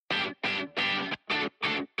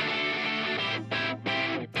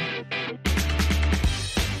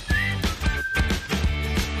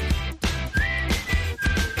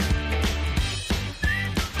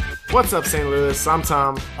What's up, St. Louis? I'm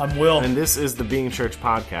Tom. I'm Will. And this is the Being Church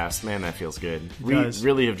podcast. Man, that feels good. We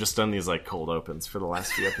really have just done these like cold opens for the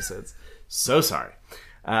last few episodes. So sorry.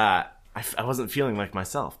 I wasn't feeling like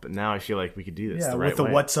myself, but now I feel like we could do this the right way. With the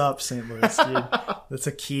what's up, St. Louis, dude. That's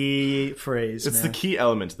a key phrase, It's the key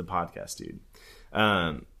element to the podcast, dude.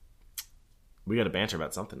 We got to banter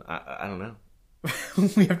about something. I don't know.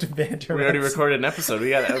 We have to banter. We already recorded an episode.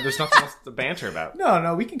 There's nothing else to banter about.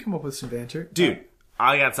 No, we can come up with some banter. Dude,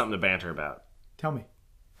 I got something to banter about. Tell me.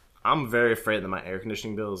 I'm very afraid that my air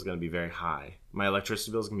conditioning bill is going to be very high. My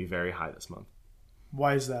electricity bill is going to be very high this month.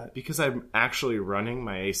 Why is that? Because I'm actually running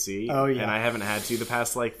my AC. Oh, yeah. And I haven't had to the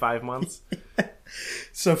past, 5 months.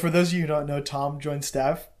 So for those of you who don't know, Tom joined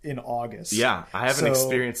staff in August. Yeah, I haven't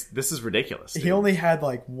experienced... This is ridiculous, dude. He only had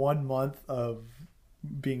 1 month of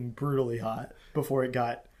being brutally hot before it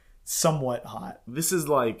got somewhat hot. This is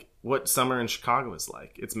what summer in Chicago is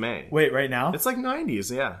like. It's May. Wait, right now? It's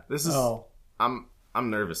 90s, yeah. This is... Oh. I'm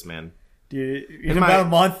nervous, man. Dude, in about a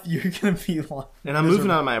month, you're going to be And I'm moving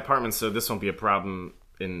out of my apartment, so this won't be a problem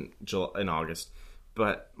in August.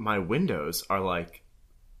 But my windows are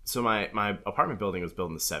So my apartment building was built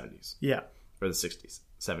in the 70s. Yeah. Or the 60s.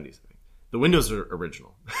 70s, I think. The windows are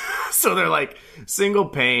original. So they're single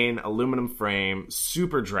pane, aluminum frame,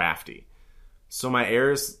 super drafty. So my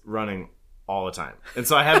air is running all the time. And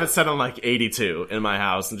so I have it set on 82 in my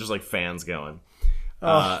house and just fans going.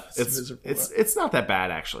 It's not that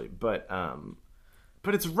bad actually, but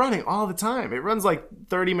it's running all the time. It runs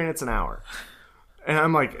 30 minutes an hour. And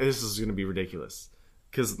I'm this is going to be ridiculous.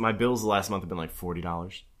 Because my bills the last month have been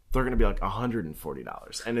 $40. They're going to be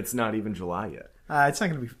 $140. And it's not even July yet. It's not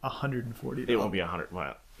going to be $140. It won't be $100.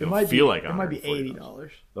 Well, it might be $140. It might be $80.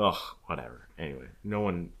 Ugh, whatever. Anyway, no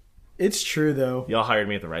one... It's true, though. Y'all hired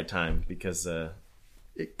me at the right time because...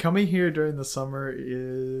 coming here during the summer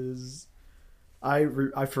is...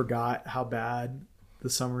 I forgot how bad the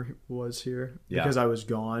summer was here because I was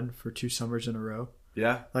gone for 2 summers in a row.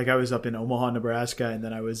 Yeah. I was up in Omaha, Nebraska, and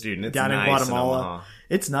then I was down in Guatemala.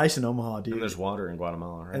 It's nice in Omaha, dude. And there's water in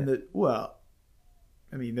Guatemala, right?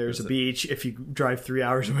 And there's a beach if you drive 3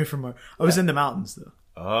 hours away from I was in the mountains, though.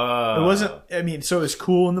 Oh. It wasn't, so it was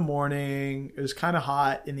cool in the morning. It was kind of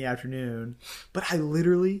hot in the afternoon. But I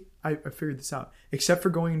figured this out. Except for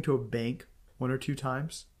going into a bank 1 or 2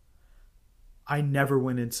 times, I never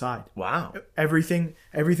went inside. Wow. Everything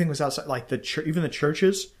was outside. Even the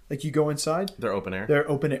churches, you go inside. They're open air? They're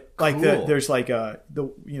open air. Cool. There's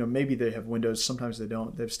maybe they have windows. Sometimes they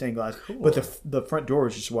don't. They have stained glass. Cool. But the front door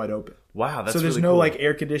is just wide open. Wow, that's so there's really no cool.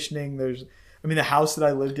 Air conditioning. The house that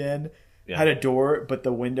I lived in had a door, but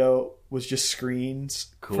the window was just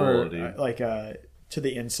screens. Cool, dude. To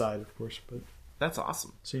the inside, of course. But that's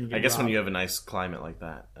awesome. So I guess when you have a nice climate like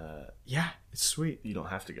that, yeah, it's sweet. You don't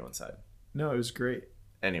have to go inside. No, it was great.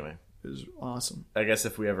 Anyway, it was awesome. I guess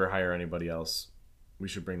if we ever hire anybody else, we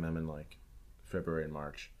should bring them in February and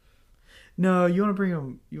March. No, you want to bring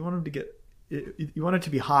them. You want them to get. You want it to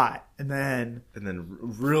be hot and then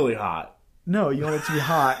really hot. No, you want it to be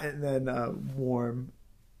hot and then warm,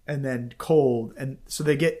 and then cold, and so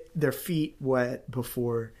they get their feet wet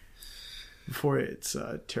before it's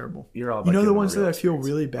terrible. You're all about the ones that I feel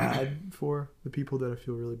really bad for. The people that I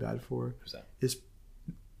feel really bad for. Who's that? Is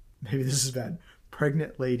maybe this is bad.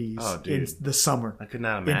 Pregnant ladies in the summer. I could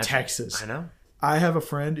not imagine. In Texas. I know. I have a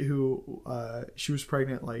friend who she was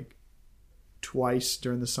pregnant twice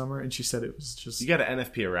during the summer, and she said it was just... You got an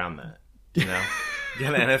NFP around that, you know? You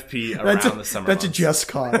got an NFP around the summer That's months. A just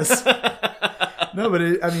cause. No, but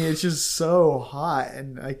it's just so hot,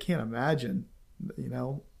 and I can't imagine,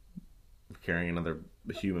 carrying another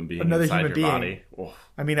human being inside your body. Oh.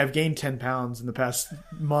 I've gained 10 pounds in the past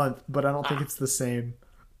month, but I don't think it's the same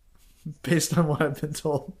based on what I've been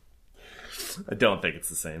told. I don't think it's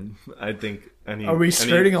the same. I think are we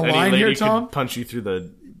skirting a line here, Tom? Could punch you through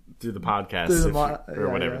the podcast or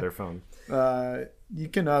whatever their phone. You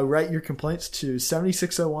can write your complaints to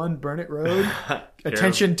 7601 Burnett Road.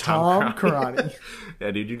 Attention, Tom Karate. Yeah,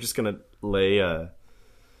 dude, you're just gonna lay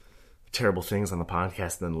terrible things on the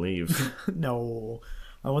podcast and then leave. No,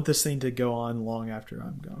 I want this thing to go on long after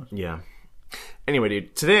I'm gone. Yeah. Anyway,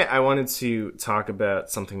 dude, today I wanted to talk about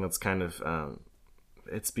something that's kind of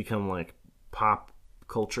it's become pop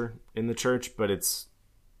culture in the church, but it's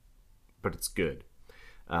good.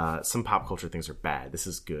 Some pop culture things are bad. This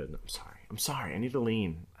is good. I'm sorry. I need to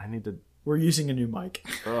lean. We're using a new mic.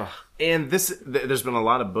 Ugh. And there's been a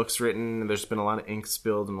lot of books written. There's been a lot of ink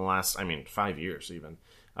spilled in the last, 5 years even,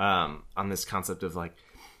 on this concept of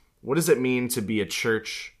what does it mean to be a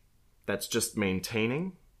church that's just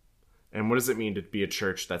maintaining? And what does it mean to be a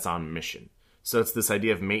church that's on mission? So it's this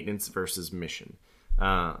idea of maintenance versus mission.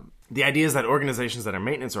 The idea is that organizations that are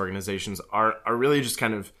maintenance organizations are really just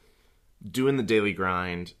kind of doing the daily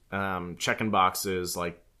grind, checking boxes,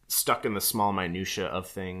 like stuck in the small minutia of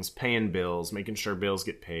things, paying bills, making sure bills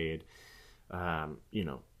get paid,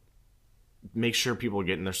 make sure people are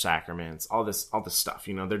getting their sacraments, all this stuff.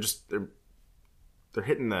 They're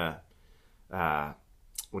hitting the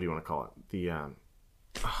what do you want to call it?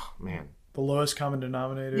 The lowest common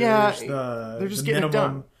denominator. Yeah, they're just getting it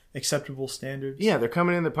done. Acceptable standards. Yeah, they're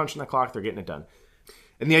coming in, they're punching the clock, they're getting it done.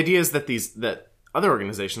 And the idea is that other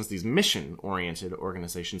organizations, these mission-oriented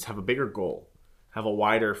organizations, have a bigger goal, have a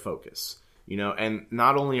wider focus, and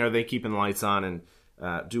not only are they keeping the lights on and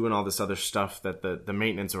doing all this other stuff that the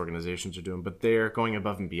maintenance organizations are doing, but they're going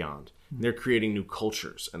above and beyond. Mm-hmm. They're creating new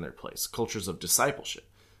cultures in their place, cultures of discipleship,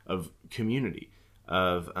 of community,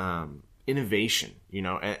 of innovation,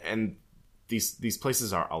 and these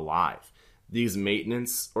places are alive. These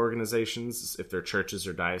maintenance organizations, if they're churches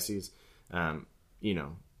or dioceses,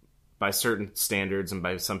 by certain standards and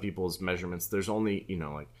by some people's measurements, there's only,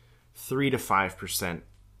 3 to 5%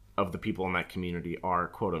 of the people in that community are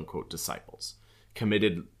quote unquote disciples,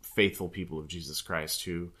 committed, faithful people of Jesus Christ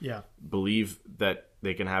who believe that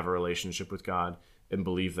they can have a relationship with God and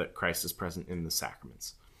believe that Christ is present in the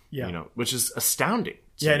sacraments. Yeah. Which is astounding.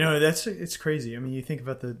 Yeah, no, it's crazy. I mean, you think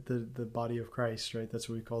about the body of Christ, right? That's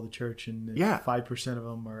what we call the church. And if 5% of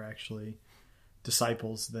them are actually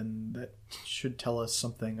disciples, then that should tell us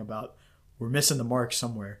something about we're missing the mark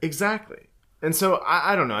somewhere. Exactly. And so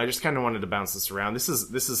I don't know. I just kind of wanted to bounce this around. This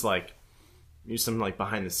is like some like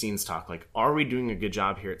behind the scenes talk. Like, are we doing a good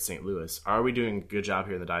job here at St. Louis? Are we doing a good job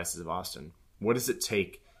here in the Diocese of Austin? What does it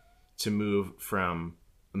take to move from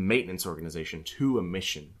a maintenance organization to a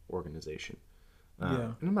mission organization?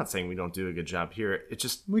 And I'm not saying we don't do a good job here. It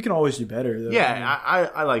just we can always do better, though. Yeah,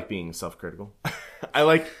 I like being self-critical. I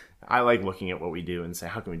like looking at what we do and say,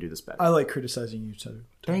 how can we do this better? I like criticizing you too.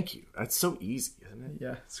 Thank you. That's so easy, isn't it?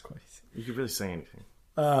 Yeah, it's quite easy. You could really say anything.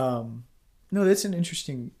 No, that's an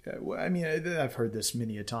interesting. I mean, I've heard this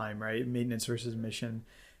many a time, right? Maintenance versus mission.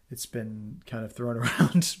 It's been kind of thrown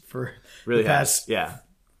around for the past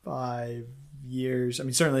 5 years. I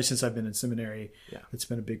mean, certainly since I've been in seminary, it's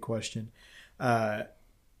been a big question. But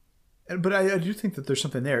I do think that there's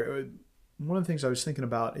something there. One of the things I was thinking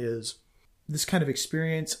about is this kind of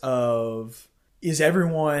experience of, is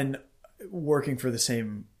everyone working for the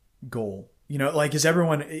same goal? Is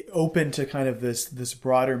everyone open to kind of this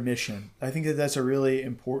broader mission? I think that's a really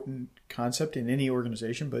important concept in any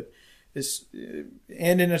organization, but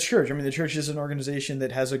and in a church. I mean, the church is an organization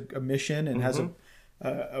that has a mission and has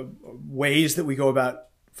a ways that we go about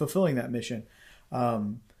fulfilling that mission.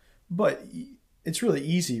 But it's really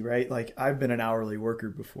easy, right? Like, I've been an hourly worker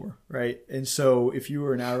before, right? And so if you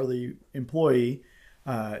were an hourly employee,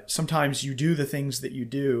 sometimes you do the things that you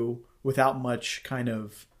do without much kind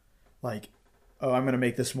of like, oh, I'm going to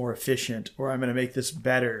make this more efficient, or I'm going to make this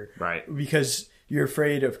better. Right. Because you're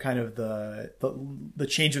afraid of kind of the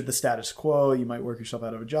change of the status quo. You might work yourself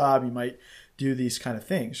out of a job. You might do these kind of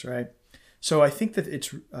things, right? So I think that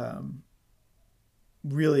it's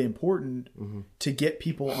really important to get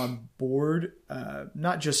people on board.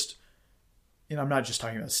 Not just, I'm not just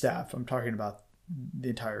talking about staff. I'm talking about the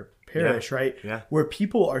entire parish, right? Yeah. Where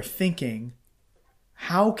people are thinking,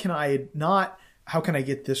 how can I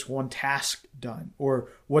get this one task done? Or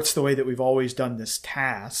what's the way that we've always done this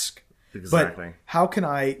task? Exactly. But how can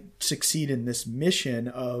I succeed in this mission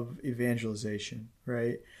of evangelization,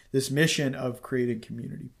 right? This mission of creating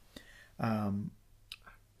community.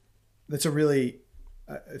 That's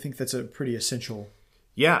I think that's a pretty essential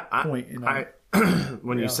point.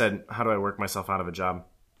 When you said, how do I work myself out of a job?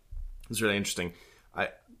 It's really interesting. I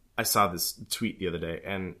saw this tweet the other day,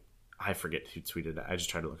 and I forget who tweeted it. I just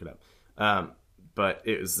tried to look it up. But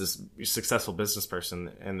it was this successful business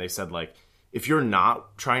person, and they said, like, if you're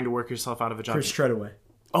not trying to work yourself out of a job... Chris Treadaway.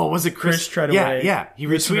 Oh, was it Chris? Treadaway. Yeah. He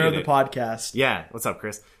retweeted the podcast. Yeah. What's up,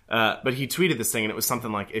 Chris? But he tweeted this thing, and it was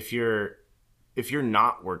something like, if you're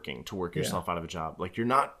not working to work yourself out of a job, like, you're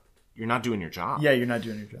not doing your job. Yeah, you're not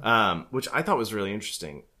doing your job. Which I thought was really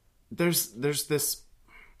interesting. There's this...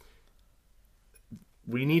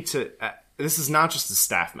 We need to... this is not just a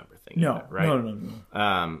staff member thing. No, either, right?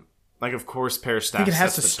 No. Like, of course, parish staff. I think it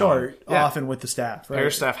has to start often with the staff. Right?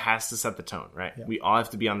 Parish staff has to set the tone, right? Yeah. We all have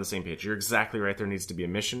to be on the same page. You're exactly right. There needs to be a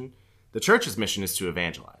mission. The church's mission is to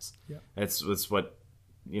evangelize. Yeah. It's what,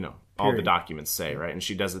 all the documents say, right? And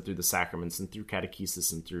she does it through the sacraments and through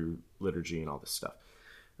catechesis and through liturgy and all this stuff.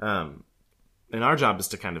 And our job is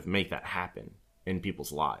to kind of make that happen in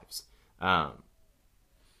people's lives. And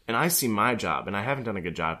I see my job, and I haven't done a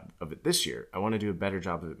good job of it this year. I want to do a better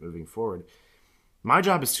job of it moving forward. My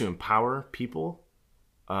job is to empower people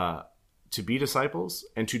to be disciples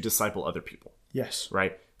and to disciple other people. Yes.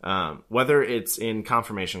 Right? Whether it's in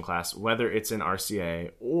confirmation class, whether it's in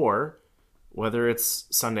RCA, or whether it's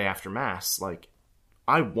Sunday after Mass, like,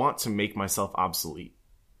 I want to make myself obsolete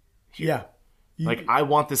here. Yeah. Like, I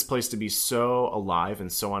want this place to be so alive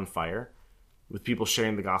and so on fire with people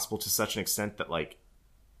sharing the gospel to such an extent that, like,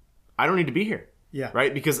 I don't need to be here. Yeah.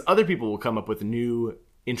 Right? Because other people will come up with new,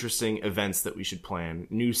 interesting events that we should plan,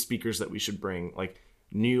 new speakers that we should bring, like,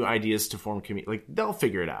 new ideas to form community. Like, they'll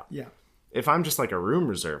figure it out. Yeah. If I'm just, like, a room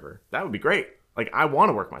reserver, that would be great. Like, I want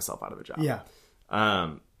to work myself out of a job. Yeah.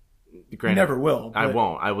 Granted, you never will. But... I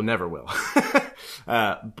won't. I will never will.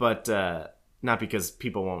 But not because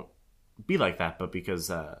people won't be like that, but because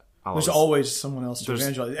there's always someone else to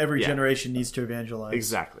evangelize. Every generation needs to evangelize.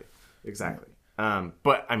 Exactly.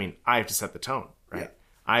 But I mean, I have to set the tone, right? Yeah.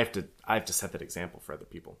 I have to set that example for other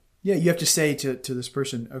people. Yeah, you have to say to this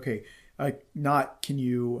person, okay, not can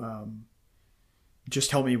you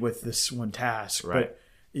just help me with this one task, right?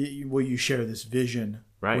 But will you share this vision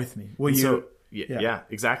with me? Will and you? So, yeah,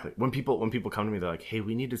 exactly. When people come to me, they're like, "Hey,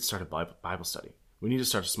 we need to start a Bible study. We need to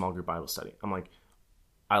start a small group Bible study." I'm like,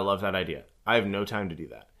 I love that idea. I have no time to do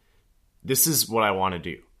that. This is what I want to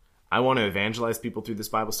do. I want to evangelize people through this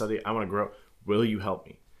Bible study. I want to grow. Will you help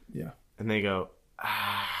me? Yeah. And they go,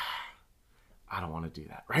 I don't want to do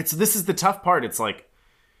that. Right. So this is the tough part. It's like,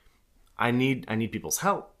 I need people's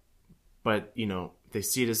help, but they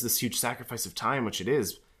see it as this huge sacrifice of time, which it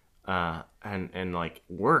is, and like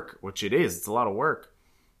work, which it is. It's a lot of work.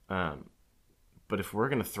 But if we're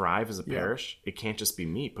going to thrive as a parish, it can't just be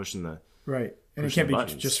me pushing the right. And it can't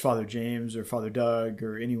be just Father James or Father Doug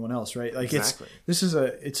or anyone else, right? Like exactly.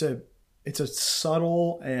 It's a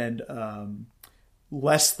subtle and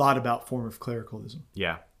less thought about form of clericalism.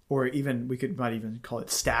 Yeah. Or even might even call it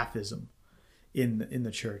staffism in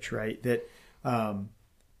the church, right? That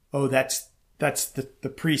that's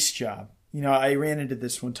the priest's job. I ran into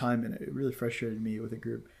this one time and it really frustrated me with a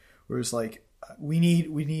group where it was like, we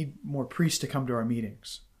need more priests to come to our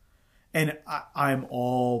meetings. And I'm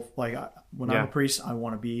all like, when I'm a priest, I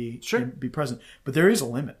want to be present. But there is a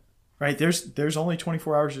limit, right? There's only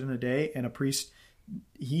 24 hours in a day, and a priest,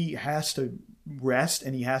 he has to rest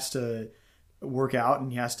and he has to work out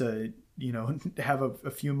and he has to, have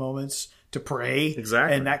a few moments to pray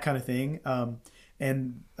and that kind of thing.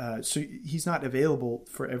 So he's not available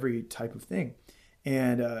for every type of thing.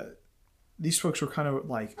 And these folks were kind of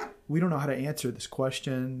like, we don't know how to answer this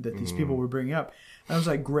question that these people were bringing up. And I was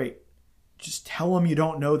like, great. Just tell them you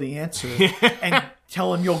don't know the answer and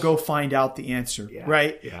tell them you'll go find out the answer. Yeah,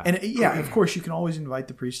 right. Yeah. And of course you can always invite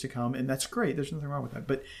the priest to come, and that's great. There's nothing wrong with that.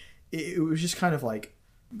 But it was just kind of like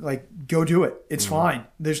go do it. It's fine.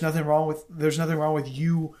 There's nothing wrong with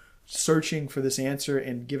you searching for this answer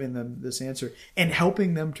and giving them this answer and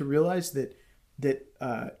helping them to realize that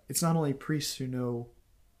it's not only priests who know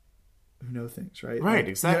things, right? Right.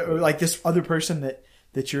 Exactly. Like this other person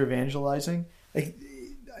that you're evangelizing. Like,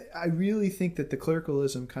 I really think that the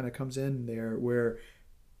clericalism kind of comes in there where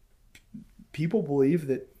people believe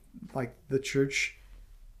that like the church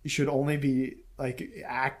should only be like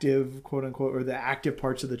active, quote unquote, or the active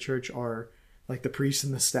parts of the church are like the priests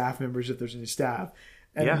and the staff members if there's any staff.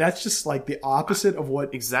 And that's just like the opposite of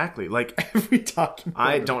what exactly like every talking about.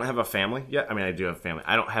 I don't have a family yet. I mean, I do have a family.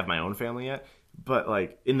 I don't have my own family yet, but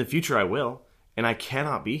like in the future I will, and I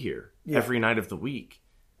cannot be here every night of the week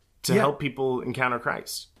to help people encounter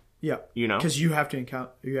Christ. Yeah, because you have to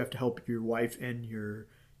help your wife and your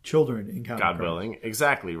children encounter God Christ. Willing,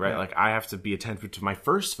 exactly right. Yeah. Like I have to be attentive to my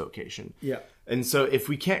first vocation. Yeah, and so if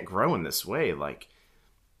we can't grow in this way, like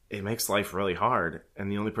it makes life really hard.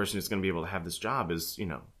 And the only person who's going to be able to have this job is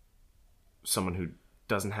someone who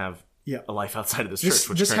doesn't have a life outside of this church.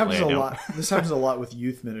 Which this happens a lot. This happens a lot with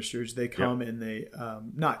youth ministers. They come and they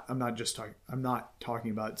I'm not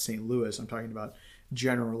talking about St. Louis. I'm talking about,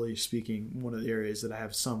 generally speaking, one of the areas that I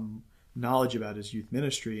have some knowledge about is youth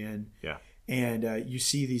ministry, and you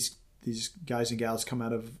see these guys and gals come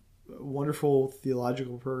out of wonderful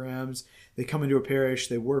theological programs. They come into a parish,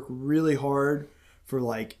 they work really hard for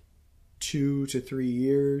like 2 to 3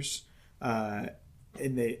 years, and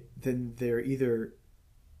they're either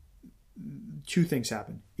two things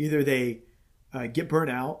happen. Either they get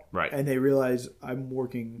burnt out, and they realize I'm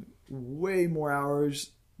working way more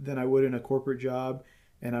hours than I would in a corporate job,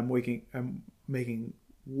 and I'm making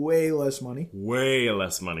way less money.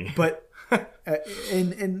 But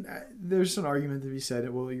and there's an argument to be said.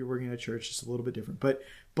 Well, you're working at a church; it's a little bit different.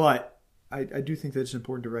 But I do think that it's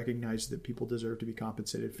important to recognize that people deserve to be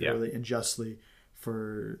compensated fairly and justly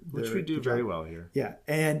for which we do very well here. Yeah,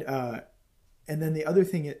 and And then the other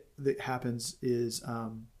thing that happens is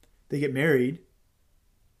they get married.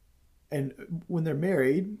 And when they're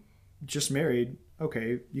married, just married,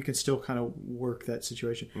 okay, you can still kind of work that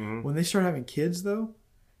situation. Mm-hmm. When they start having kids, though,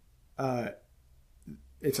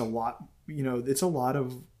 it's a lot, it's a lot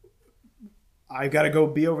of, I've got to go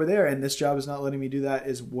be over there, and this job is not letting me do that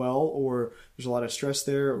as well, or there's a lot of stress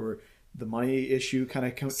there, or the money issue kind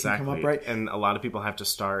of can come up, right? And a lot of people have to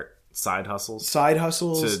start side hustles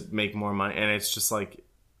to make more money, and it's just like,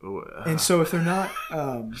 and so if they're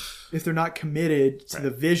not committed to the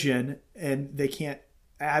vision, and they can't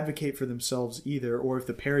advocate for themselves either, or if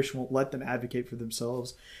the parish won't let them advocate for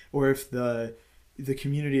themselves, or if the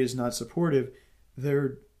community is not supportive,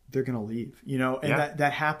 they're going to leave, and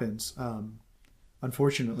that happens,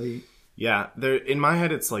 unfortunately. Yeah, in my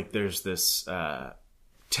head, it's like there's this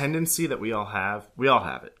tendency that we all have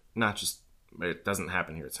it, not just, it doesn't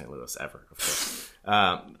happen here at St. Louis ever, of course.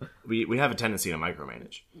 We have a tendency to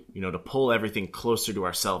micromanage, to pull everything closer to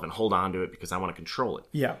ourselves and hold on to it because I want to control it.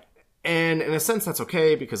 Yeah. And in a sense, that's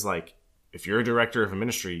okay, because like, if you're a director of a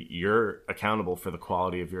ministry, you're accountable for the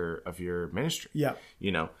quality of your ministry. Yeah.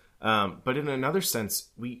 But in another sense,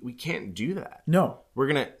 we can't do that. No.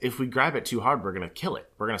 If we grab it too hard, we're gonna kill it.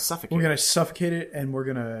 We're gonna suffocate it. We're gonna suffocate it, and we're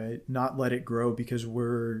gonna not let it grow because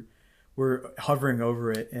we're hovering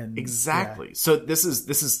over it. And exactly. Yeah. So this is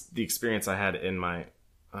the experience I had in my,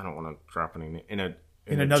 I don't want to drop any, in a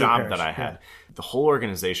job parish that I had. Yeah. The whole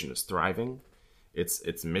organization is thriving.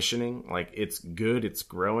 It's missioning. Like, it's good. It's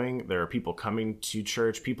growing. There are people coming to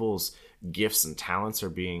church. People's gifts and talents are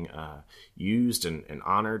being used and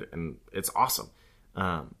honored, and it's awesome.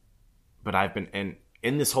 But I've been, and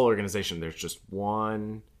in this whole organization, there's just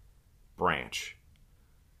one branch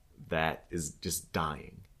that is just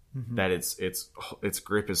dying. Mm-hmm. That its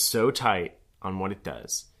grip is so tight on what it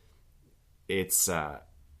does. It's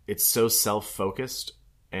so self-focused,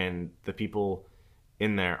 and the people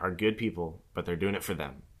in there are good people, but they're doing it for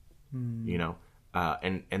them,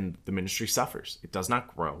 and the ministry suffers. It does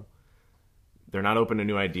not grow. They're not open to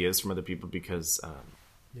new ideas from other people because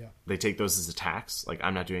they take those as attacks. Like,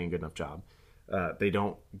 I'm not doing a good enough job. They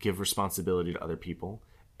don't give responsibility to other people.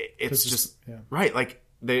 It's just right. Like,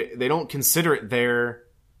 they don't consider it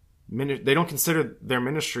they don't consider their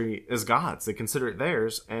ministry as God's. They consider it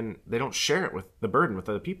theirs, and they don't share it with the burden with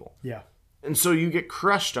other people. Yeah. And so you get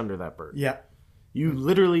crushed under that burden. Yeah. You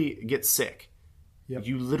literally get sick. Yep.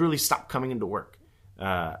 You literally stop coming into work.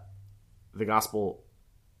 The gospel,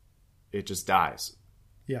 it just dies.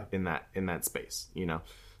 Yeah. In that space,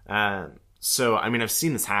 So, I mean, I've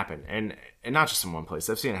seen this happen, and not just in one place.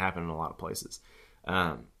 I've seen it happen in a lot of places.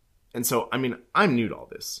 And so, I mean, I'm new to all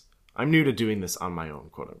this. I'm new to doing this on my own,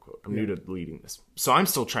 quote unquote. I'm new to leading this. So I'm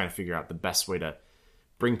still trying to figure out the best way to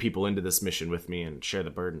bring people into this mission with me and share the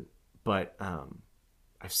burden. But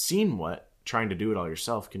I've seen what trying to do it all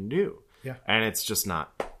yourself can do. Yeah. And it's just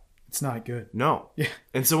not. It's not good. No. Yeah.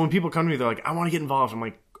 And so when people come to me, they're like, I want to get involved. I'm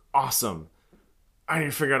like, awesome. I need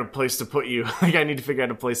to figure out a place to put you. Like, I need to figure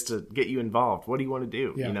out a place to get you involved. What do you want to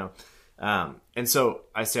do? Yeah. And so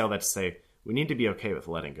I say all that to say, we need to be okay with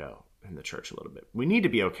letting go in the church a little bit. We need to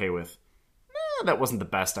be okay with, that wasn't the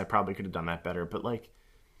best. I probably could have done that better. But like,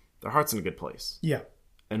 their heart's in a good place. Yeah.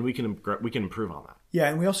 And we can improve on that. Yeah,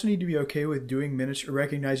 and we also need to be okay with doing ministry,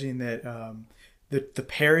 recognizing that the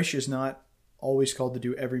parish is not always called to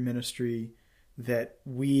do every ministry that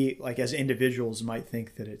we, like as individuals, might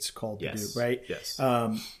think that it's called to do, right? Yes.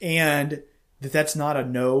 And that's not a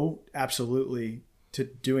no, absolutely, to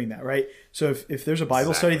doing that, right? So if there's a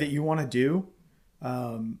Bible study that you want to do,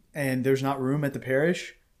 and there's not room at the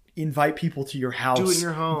parish, invite people to your house. Do it in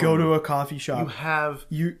your home. Go to a coffee shop. You have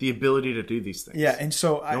the ability to do these things. Yeah, and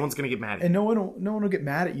so no one's going to get mad at you. And no one will get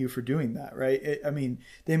mad at you for doing that, right? I mean,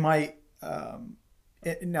 they might.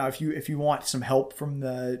 Now, if you want some help from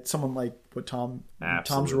someone like what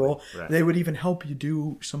Tom's role, right. They would even help you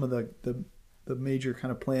do some of the major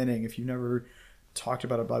kind of planning if you never talked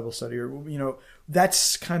about a Bible study, or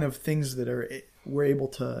that's kind of things that we're able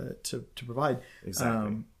to provide.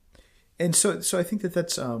 Exactly. And so I think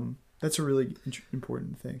that's a really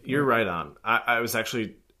important thing. You're right on. I was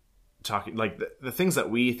actually talking, like, the things that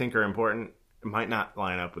we think are important might not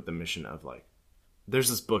line up with the mission of, like, there's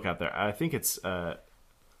this book out there. I think it's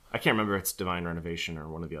I can't remember if it's Divine Renovation or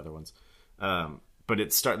one of the other ones. But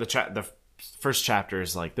the first chapter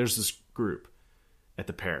is like, there's this group at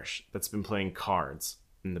the parish that's been playing cards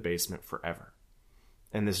in the basement forever.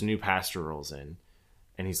 And this new pastor rolls in,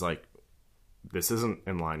 and he's like, this isn't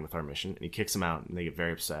in line with our mission. And he kicks them out, and they get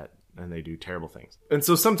very upset, and they do terrible things. And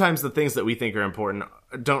so sometimes the things that we think are important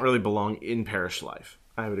don't really belong in parish life.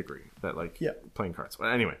 I would agree that, like, playing cards. But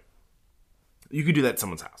anyway, You could do that at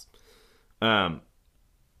someone's house.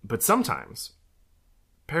 But sometimes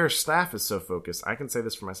parish staff is so focused. I can say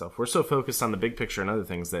this for myself. We're so focused on the big picture and other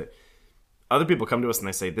things that other people come to us and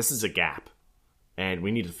they say, this is a gap and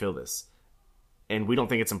we need to fill this. And we don't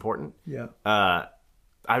think it's important. Yeah.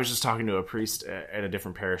 I was just talking to a priest at a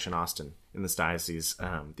different parish in Austin in this diocese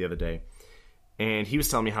the other day. And he was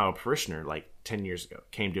telling me how a parishioner, like 10 years ago,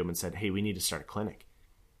 came to him and said, hey, we need to start a clinic.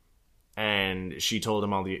 And she told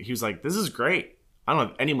him he was like, this is great. I don't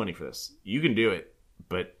have any money for this. You can do it,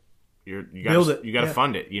 but you got to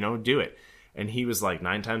fund it, do it. And he was like,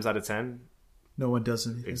 9 times out of 10, no one does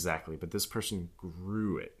anything. Exactly. But this person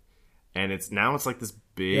grew it. And it's like this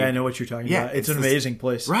big. Yeah, I know what you're talking about. It's an amazing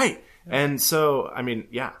place. Right. Yeah. And so, I mean,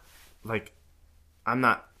 yeah, like I'm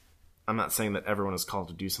not saying that everyone is called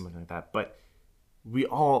to do something like that, but we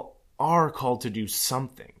all are called to do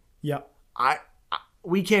something. Yeah.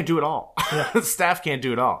 We can't do it all. Yeah. Staff can't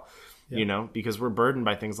do it all. Yeah. Because we're burdened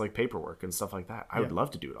by things like paperwork and stuff like that. I would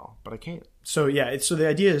love to do it all, but I can't. So so the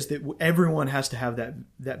idea is that everyone has to have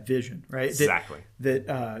that vision, right? Exactly.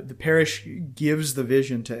 That the parish gives the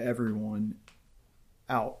vision to everyone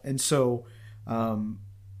out, and so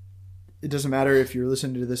it doesn't matter if you're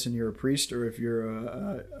listening to this and you're a priest, or if you're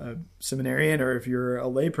a seminarian, or if you're a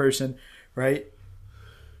lay person, right?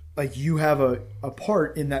 Like you have a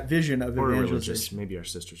part in that vision of evangelization. Or religious. Maybe our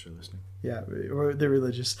sisters are listening. Yeah, or they're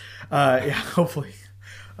religious. Hopefully.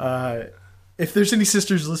 If there's any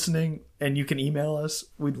sisters listening and you can email us,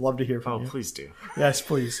 we'd love to hear from you. Oh, please do. Yes,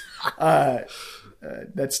 please.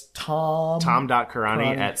 That's Tom.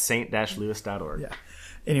 Tom.Karani at st-louis.org. Yeah.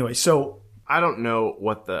 Anyway, so I don't know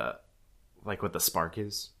what the spark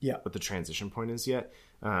is. Yeah. What the transition point is yet.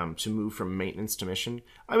 To move from maintenance to mission.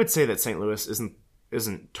 I would say that St. Louis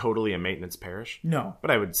isn't totally a maintenance parish. No.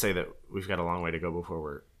 But I would say that we've got a long way to go before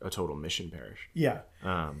we're a total mission parish. Yeah.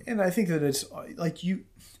 And I think that it's like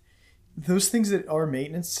those things that are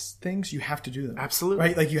maintenance things, you have to do them. Absolutely.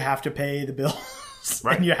 Right? Like you have to pay the bills.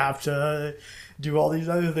 Right. And you have to do all these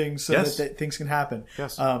other things so that things can happen.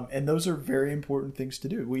 Yes. And those are very important things to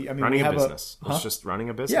do. Running a business. It's just running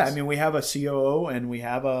a business. Yeah. I mean, we have a COO and we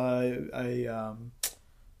have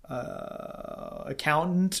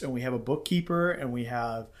accountant, and we have a bookkeeper, and we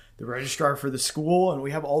have the registrar for the school, and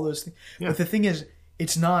we have all those things. Yeah. But the thing is,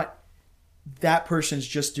 it's not that person's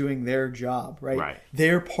just doing their job, right? Right.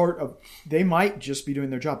 They're they might just be doing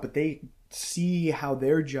their job, but they see how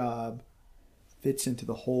their job fits into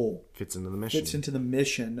the whole. Fits into the mission. Fits into the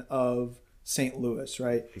mission of St. Louis,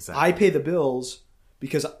 right? Exactly. I pay the bills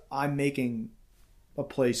because I'm making a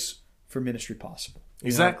place for ministry possible.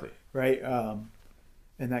 Exactly. Right?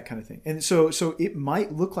 And that kind of thing. And so it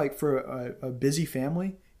might look like for a busy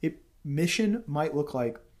family, mission might look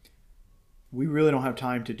like we really don't have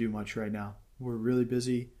time to do much right now. We're really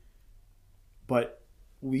busy, but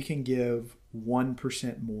we can give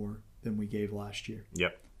 1% more than we gave last year.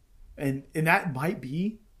 Yep. And that might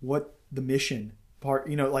be what the mission part,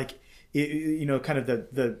 kind of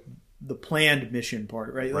the planned mission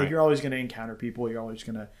part, right? Like you're always going to encounter people. You're always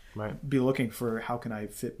going to be looking for how can I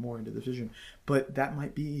fit more into the vision. But that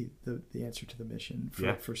might be the answer to the mission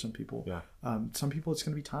for some people. Yeah. Some people it's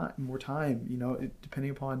going to be more time,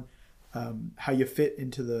 depending upon how you fit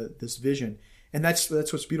into this vision. And that's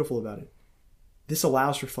what's beautiful about it. This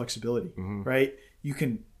allows for flexibility, right? You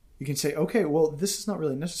can say, okay, well, this is not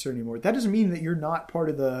really necessary anymore. That doesn't mean that you're not part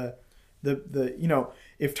of the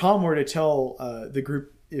if Tom were to tell the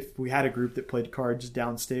group, if we had a group that played cards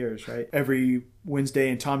downstairs, right, every Wednesday,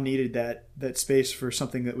 and Tom needed that space for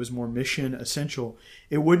something that was more mission essential,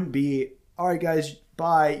 it wouldn't be, all right, guys,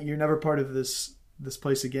 bye. You're never part of this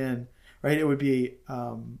place again, right? It would be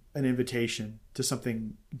an invitation to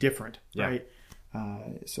something different, right?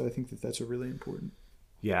 So I think that's a really important.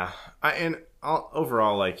 Yeah,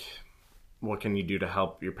 overall, like, what can you do to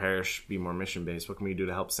help your parish be more mission based? What can we do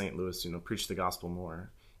to help St. Louis, preach the gospel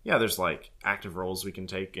more? Yeah, there's like active roles we can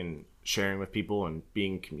take in sharing with people and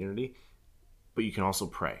being community, but you can also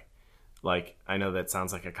pray. Like, I know that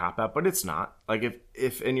sounds like a cop-out, but it's not. Like,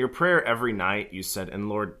 if in your prayer every night you said, and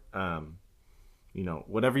Lord,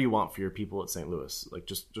 whatever you want for your people at St. Louis, like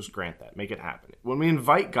just grant that, make it happen. When we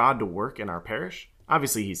invite God to work in our parish,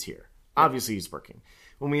 obviously he's here. Obviously he's working.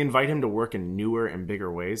 When we invite him to work in newer and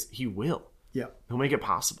bigger ways, he will. Yeah. He'll make it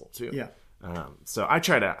possible too. Yeah. So I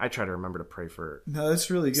try to remember to pray for that's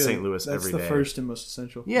really good. St. Louis every day. That's the first and most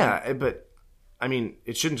essential. Yeah, but I mean,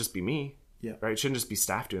 it shouldn't just be me. Yeah. Right? It shouldn't just be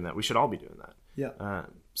staff doing that. We should all be doing that. Yeah.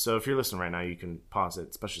 So if you're listening right now, you can pause it,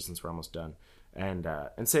 especially since we're almost done, and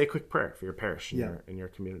say a quick prayer for your parish and your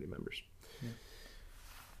community members.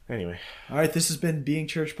 Anyway. All right, this has been Being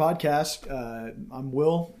Church Podcast. I'm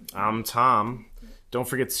Will. I'm Tom. Don't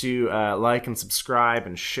forget to like and subscribe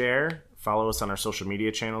and share. Follow us on our social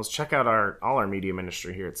media channels. Check out all our media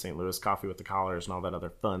ministry here at St. Louis, Coffee with the Collars, and all that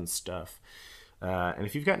other fun stuff. And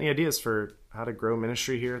if you've got any ideas for how to grow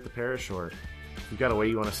ministry here at the parish, or if you've got a way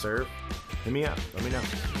you want to serve, hit me up. Let me know.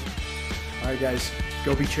 All right, guys.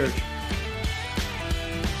 Go be church.